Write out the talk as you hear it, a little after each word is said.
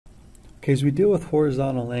Okay, as we deal with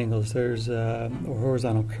horizontal angles, or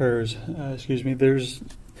horizontal curves, excuse me, there's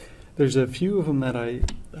a few of them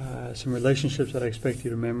that some relationships that I expect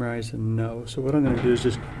you to memorize and know. So what I'm going to do is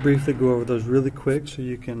just briefly go over those really quick so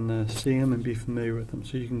you can see them and be familiar with them.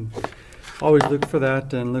 So you can always look for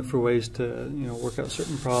that and look for ways to work out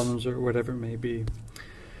certain problems or whatever it may be.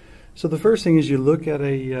 So the first thing is you look at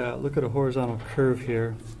a horizontal curve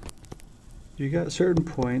here. You got certain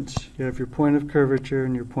points. You have your point of curvature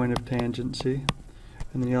and your point of tangency,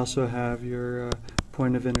 and then you also have your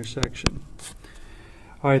point of intersection.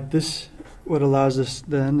 All right, this what allows us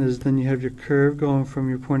then you have your curve going from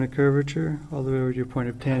your point of curvature all the way over to your point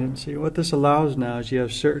of tangency. What this allows now is you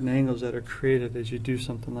have certain angles that are created as you do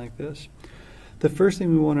something like this. The first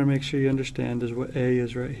thing we want to make sure you understand is what A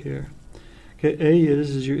is right here. Okay, A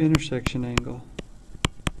is your intersection angle.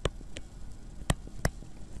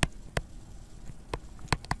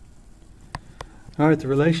 All right, the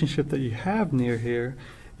relationship that you have near here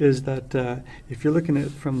is that if you're looking at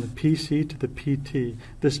it from the PC to the PT,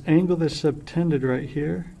 this angle that's subtended right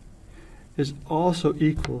here is also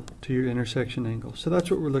equal to your intersection angle. So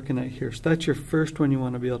that's what we're looking at here. So that's your first one you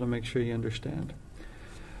want to be able to make sure you understand.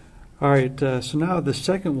 All right, so now the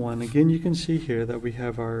second one, again, you can see here that we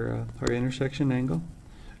have our intersection angle,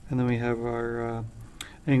 and then we have our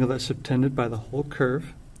angle that's subtended by the whole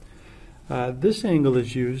curve. This angle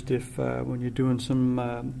is used if when you're doing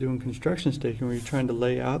doing construction staking, where you're trying to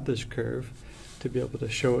lay out this curve to be able to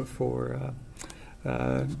show it for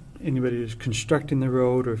anybody who's constructing the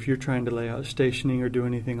road, or if you're trying to lay out stationing or do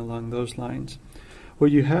anything along those lines.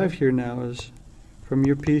 What you have here now is from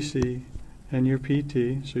your PC and your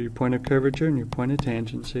PT, so your point of curvature and your point of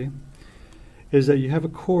tangency, is that you have a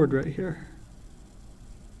chord right here.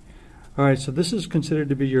 All right, so this is considered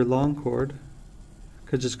to be your long chord,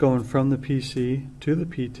 because it's going from the PC to the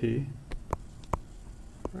PT.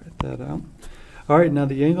 Write that out. All right, now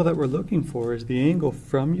the angle that we're looking for is the angle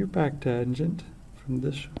from your back tangent, from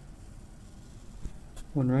this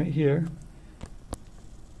one right here,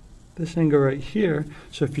 this angle right here.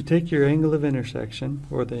 So if you take your angle of intersection,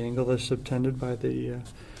 or the angle that's subtended by the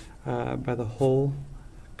whole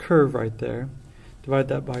curve right there, divide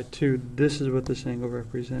that by 2, this is what this angle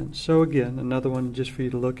represents. So again, another one just for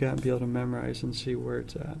you to look at and be able to memorize and see where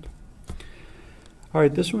it's at. All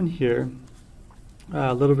right, this one here,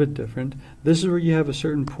 a little bit different. This is where you have a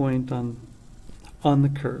certain point on the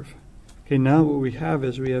curve. Okay, now what we have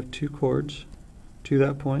is we have 2 chords to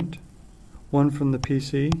that point, one from the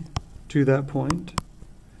PC to that point,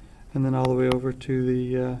 and then all the way over to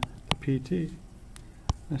the PT.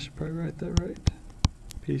 I should probably write that right.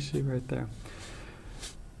 PC right there.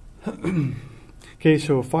 Okay,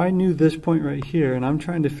 so if I knew this point right here, and I'm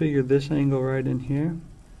trying to figure this angle right in here,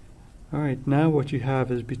 all right, now what you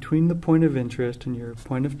have is between the point of interest and your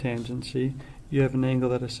point of tangency, you have an angle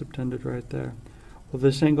that is subtended right there. Well,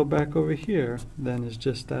 this angle back over here then is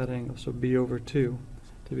just that angle, so B over 2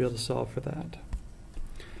 to be able to solve for that.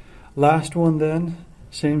 Last one then,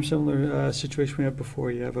 similar situation we had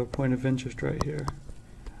before. You have a point of interest right here.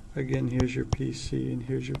 Again, here's your PC and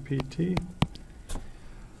here's your PT.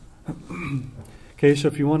 Okay, so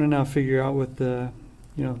if you want to now figure out what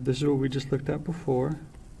this is what we just looked at before,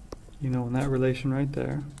 in that relation right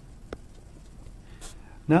there.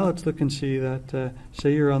 Now let's look and see that,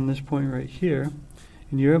 say you're on this point right here,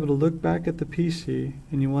 and you're able to look back at the PC,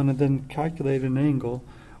 and you want to then calculate an angle,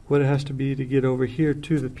 what it has to be to get over here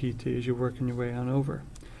to the PT as you're working your way on over.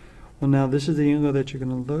 Well, now this is the angle that you're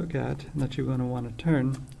going to look at and that you're going to want to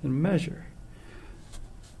turn and measure.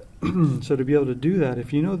 So to be able to do that,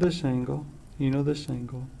 if you know this angle,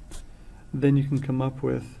 then you can come up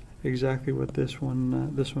with exactly what this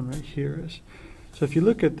one right here is. So if you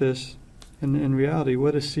look at this, in reality,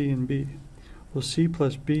 what is C and B? Well, C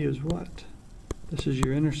plus B is what? This is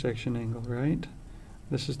your intersection angle, right?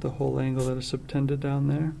 This is the whole angle that is subtended down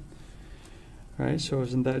there. All right, so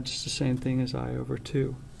isn't that just the same thing as I over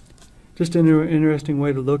 2? Just an interesting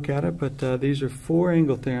way to look at it, but these are 4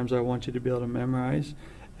 angle theorems I want you to be able to memorize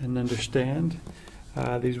and understand.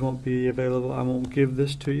 These won't be available. I won't give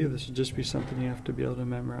this to you. This will just be something you have to be able to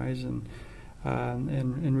memorize and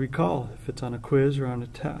recall if it's on a quiz or on a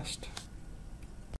test.